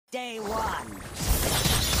Day one.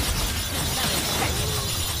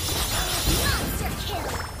 Monster kill!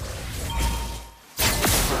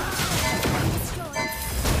 Destroy.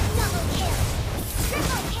 Double kill!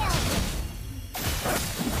 Triple kill!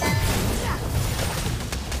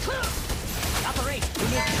 Operate. We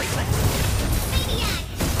need treatment. Maniac!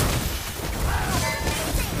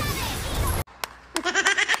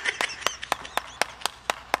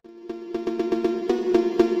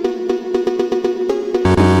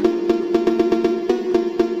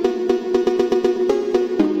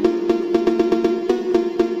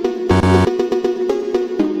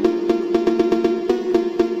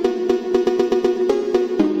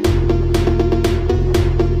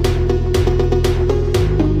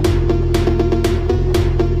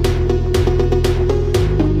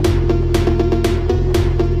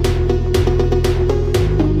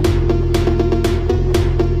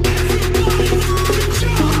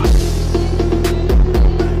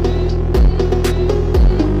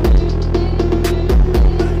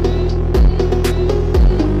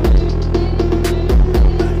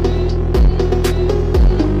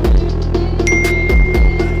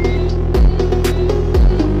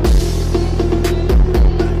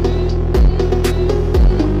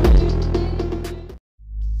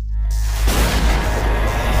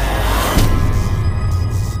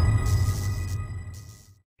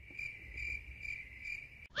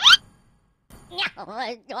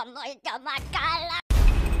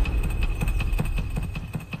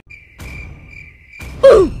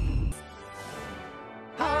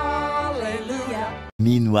 Hallelujah.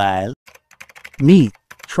 Meanwhile, Me,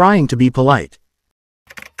 trying to be polite.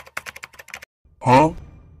 huh?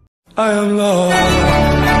 I am lost.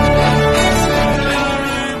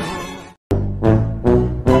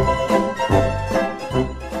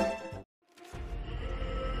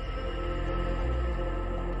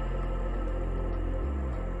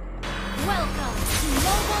 Welcome to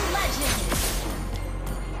Mobile Legends!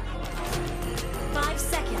 5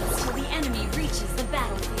 seconds till the enemy reaches the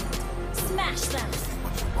battlefield. Smash them!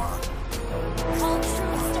 All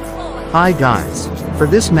troops deployed! Hi guys. For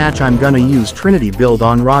this match I'm gonna use Trinity build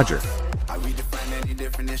on Roger.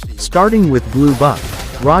 Starting with blue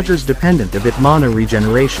buff, Roger's dependent a bit mana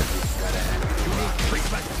regeneration.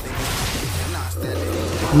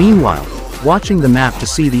 Meanwhile, watching the map to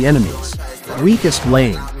see the enemies. Weakest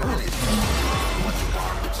lane.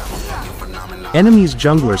 Enemy's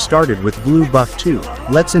jungler started with blue buff too.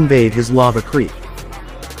 Let's invade his lava creep.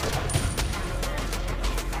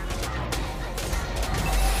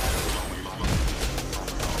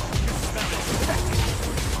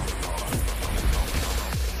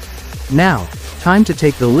 Now, time to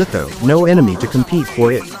take the litho, no enemy to compete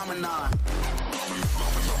for it.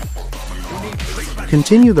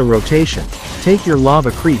 Continue the rotation, take your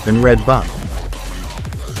lava creep and red buff.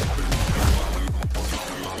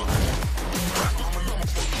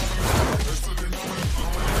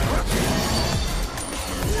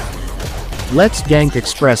 Let's gank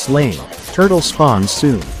express lane, turtle spawns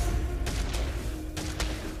soon.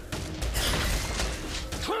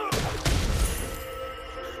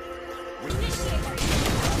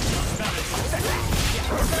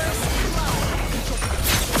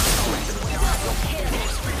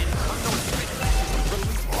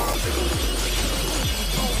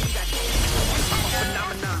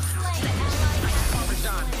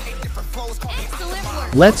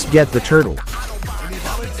 Let's get the turtle.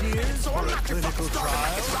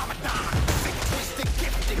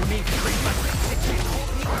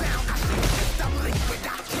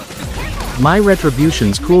 My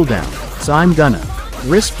retribution's cooldown, so I'm gonna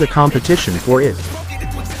risk the competition for it.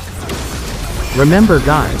 Remember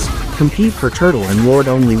guys, compete for turtle and ward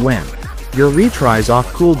only when your retries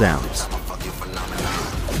off cooldowns.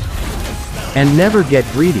 And never get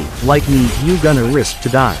greedy, like me, you gonna risk to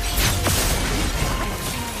die.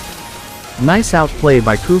 Nice outplay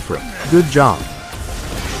by Kufra, good job.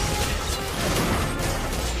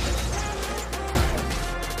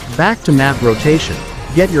 Back to map rotation,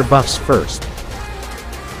 get your buffs first.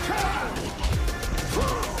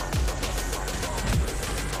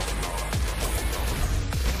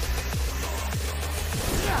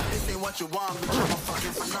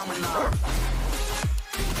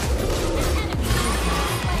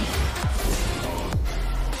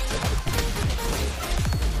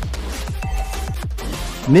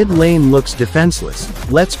 Mid lane looks defenseless,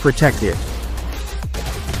 let's protect it.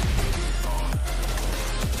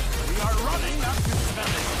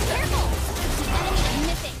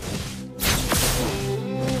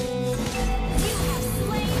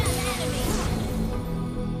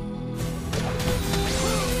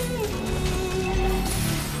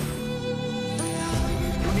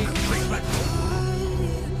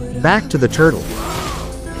 Back to the turtle.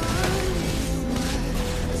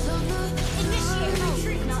 Initiate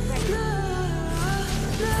retreat. Not ready.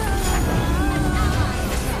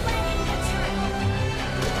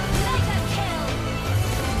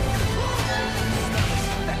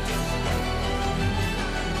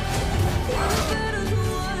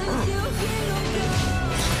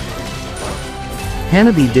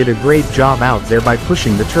 Hanabi did a great job out there by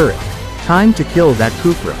pushing the turret. Time to kill that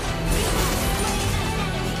Kukra.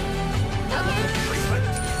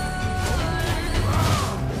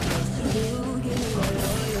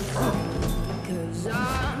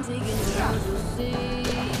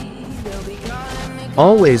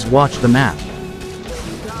 Always watch the map.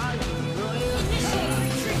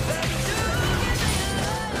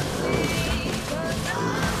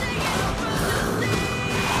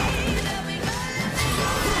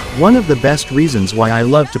 One of the best reasons why I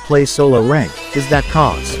love to play solo rank is that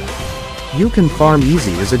cause you can farm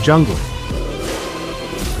easy as a jungler.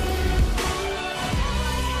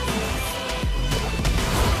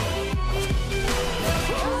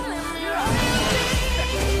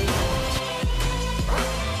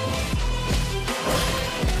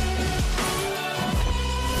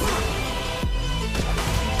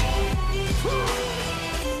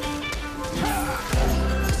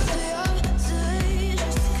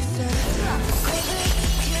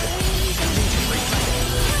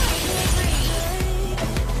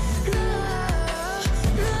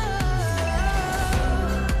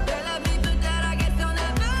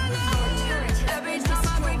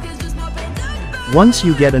 Once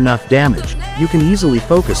you get enough damage, you can easily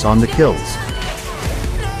focus on the kills.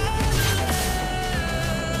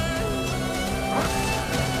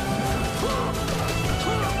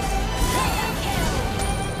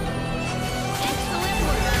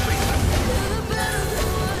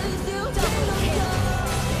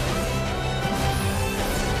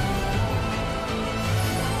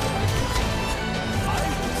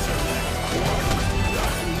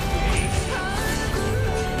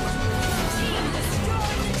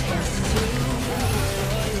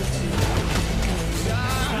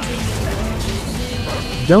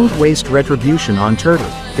 Don't waste retribution on turtle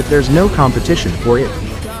if there's no competition for it.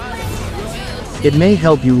 It may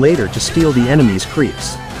help you later to steal the enemy's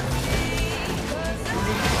creeps.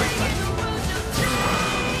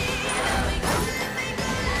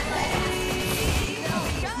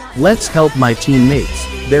 Let's help my teammates.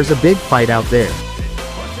 There's a big fight out there.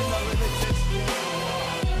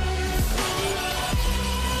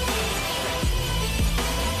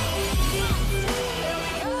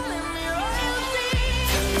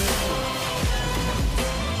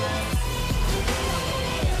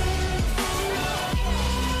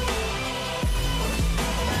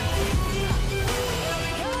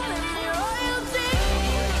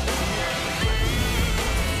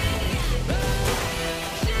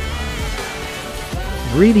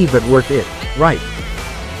 Greedy but worth it, right?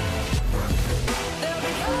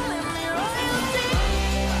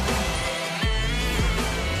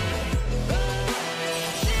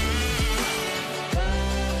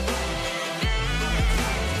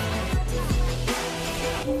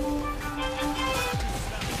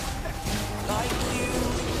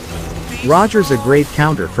 Roger's a great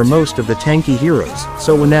counter for most of the tanky heroes,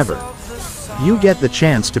 so whenever you get the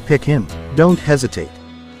chance to pick him, don't hesitate.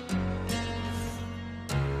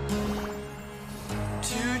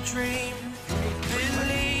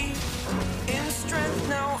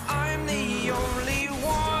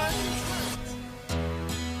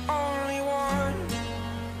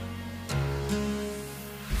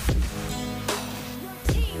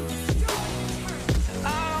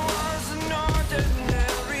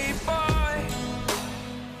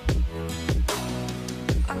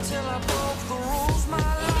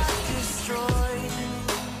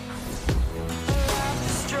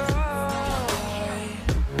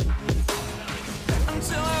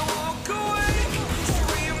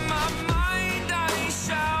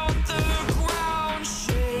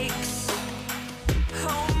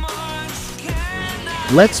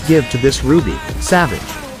 Let's give to this Ruby, savage.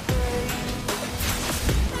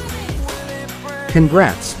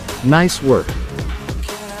 Congrats, nice work.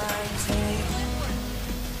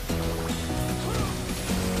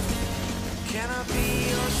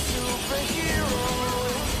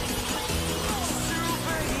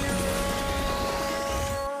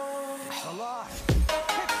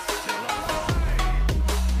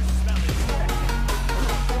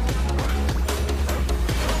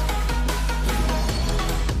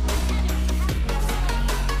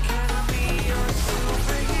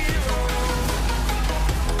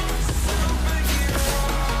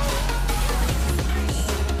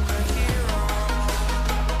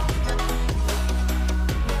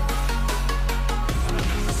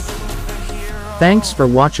 Thanks for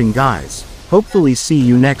watching guys, hopefully see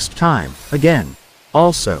you next time, again.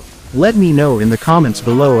 Also, let me know in the comments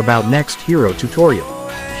below about next hero tutorial.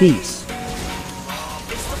 Peace.